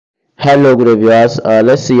Hello, good viewers.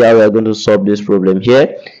 Let's see how we are going to solve this problem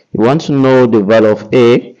here. We want to know the value of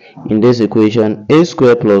a in this equation. A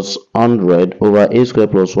squared plus 100 over a squared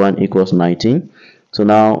plus 1 equals 19. So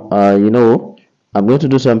now, I'm going to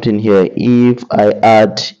do something here. If I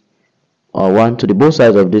add 1 to the both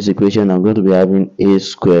sides of this equation, I'm going to be having a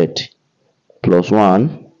squared plus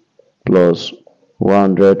 1 plus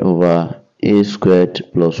 100 over a squared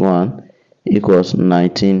plus 1 equals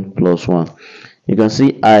 19 plus 1. You can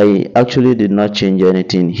see I actually did not change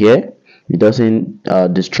anything here. It doesn't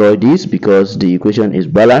destroy this because the equation is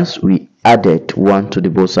balanced. We added 1 to the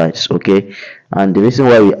both sides, okay? And the reason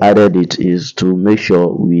why we added it is to make sure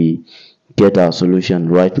we get our solution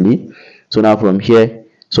rightly. So now from here,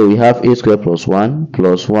 so we have a squared plus 1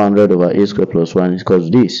 plus 100 over a squared plus 1 equals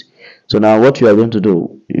this. So now what we are going to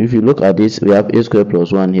do, if you look at this, we have a squared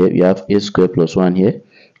plus 1 here, we have a squared plus 1 here,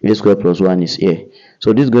 a squared plus 1 is here.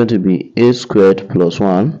 So this is going to be a squared plus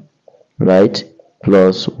 1, right,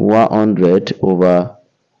 plus 100 over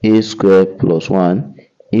a squared plus 1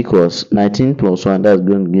 equals 19 plus 1. That's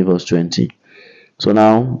going to give us 20. So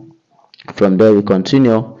now from there we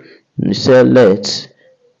continue. We say let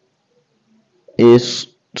a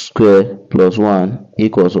squared plus 1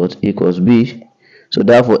 equals what? Equals b. So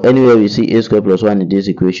therefore anywhere we see a squared plus 1 in this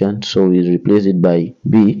equation, so we replace it by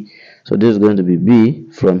b. So this is going to be b.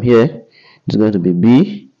 From here it's going to be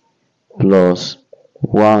b plus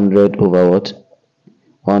 100 over what?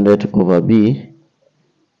 100 over b,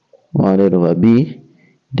 100 over b,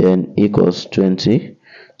 then equals 20.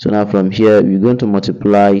 So now from here we're going to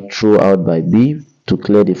multiply throughout by b to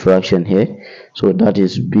clear the fraction here. So that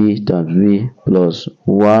is b times b plus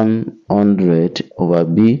 100 over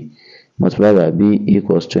b multiplied by b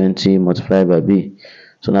equals 20 multiplied by b.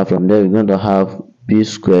 So now from there we're going to have b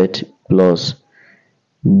squared plus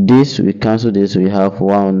this, we cancel this, we have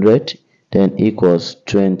 100, then equals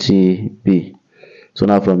 20b. So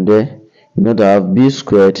now from there we're going to have b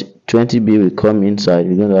squared, 20b will come inside,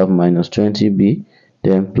 we're going to have minus 20b,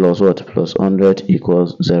 then plus what? Plus 100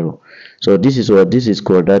 equals 0. So this is what? This is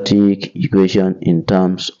quadratic equation in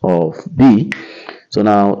terms of b. So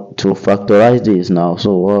now to factorize this now,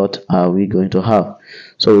 so what are we going to have?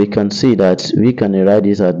 So we can see that we can write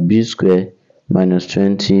this at b squared minus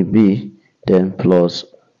 20b then plus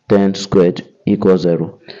 10 squared equals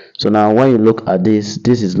 0. So now when you look at this,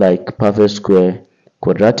 this is like perfect square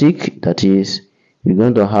quadratic. That is, you're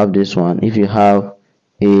going to have this one. If you have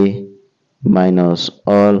a minus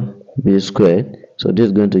all b squared, so this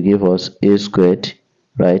is going to give us a squared,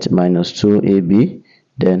 right, minus 2ab,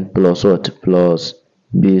 then plus what? Plus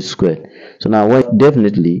b squared. So now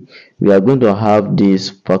definitely we are going to have this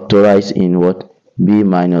factorized in what? B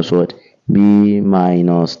minus what? B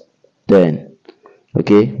minus 10.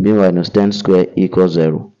 Okay, b minus 10 square equals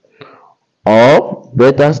 0. Or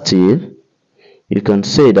better still, you can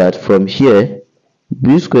say that from here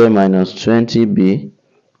b square minus 20b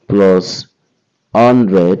plus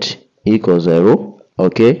 100 equals 0.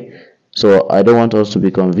 Okay, so I don't want us to be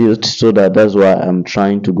confused, so that's why I'm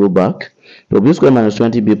trying to go back. So b square minus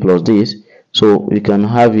 20b plus this, so we can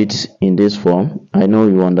have it in this form. I know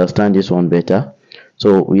you understand this one better.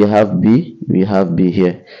 So we have b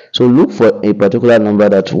here. So look for a particular number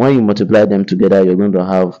that when you multiply them together, you're going to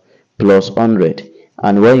have plus 100.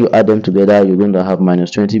 And when you add them together, you're going to have minus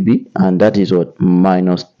 20b. And that is what?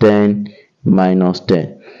 Minus 10 minus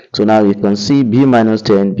 10. So now you can see b minus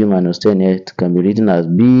 10 here can be written as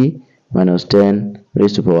b minus 10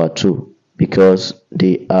 raised to power 2. Because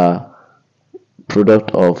they are product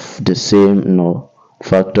of the same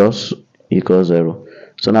factors equals 0.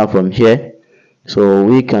 So now from here, so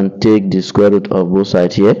we can take the square root of both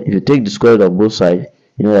sides here. If you take the square root of both sides,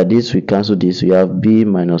 you know that this we cancel this. We have b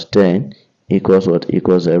minus 10 equals what?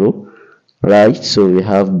 Equals 0. Right? So we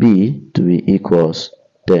have b to be equals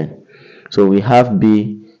 10. So we have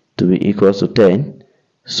b to be equals to 10.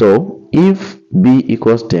 So if b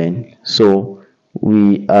equals 10, so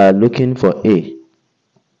we are looking for a,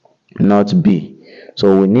 not b.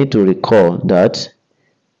 So we need to recall that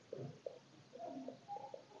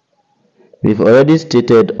we've already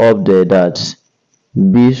stated up there that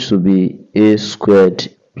b should be a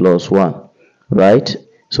squared plus 1, right?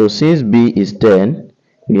 So since b is 10,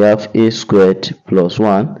 we have a squared plus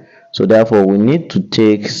 1. So therefore we need to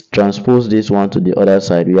transpose this one to the other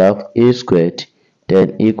side. We have a squared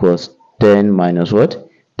then equals 10 minus what?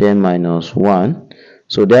 10 minus 1.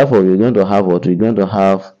 So therefore we're going to have what? We're going to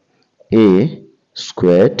have a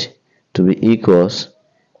squared to be equals,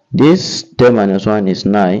 this 10 minus 1 is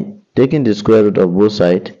 9. Taking the square root of both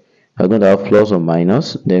sides, we're going to have plus or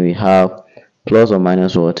minus. Then we have plus or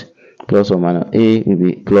minus what? Plus or minus a will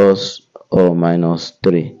be plus or minus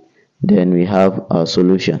 3. then we have our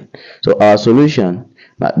solution. So our solution,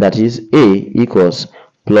 that is A equals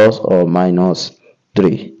plus or minus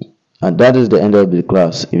 3. And that is the end of the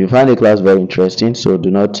class. If you find the class very interesting, so do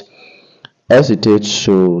not hesitate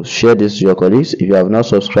to share this to your colleagues. If you have not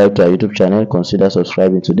subscribed to our YouTube channel, consider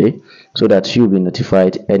subscribing today so that you'll be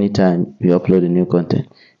notified anytime we upload a new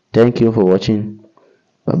content. Thank you for watching.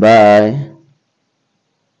 Bye bye.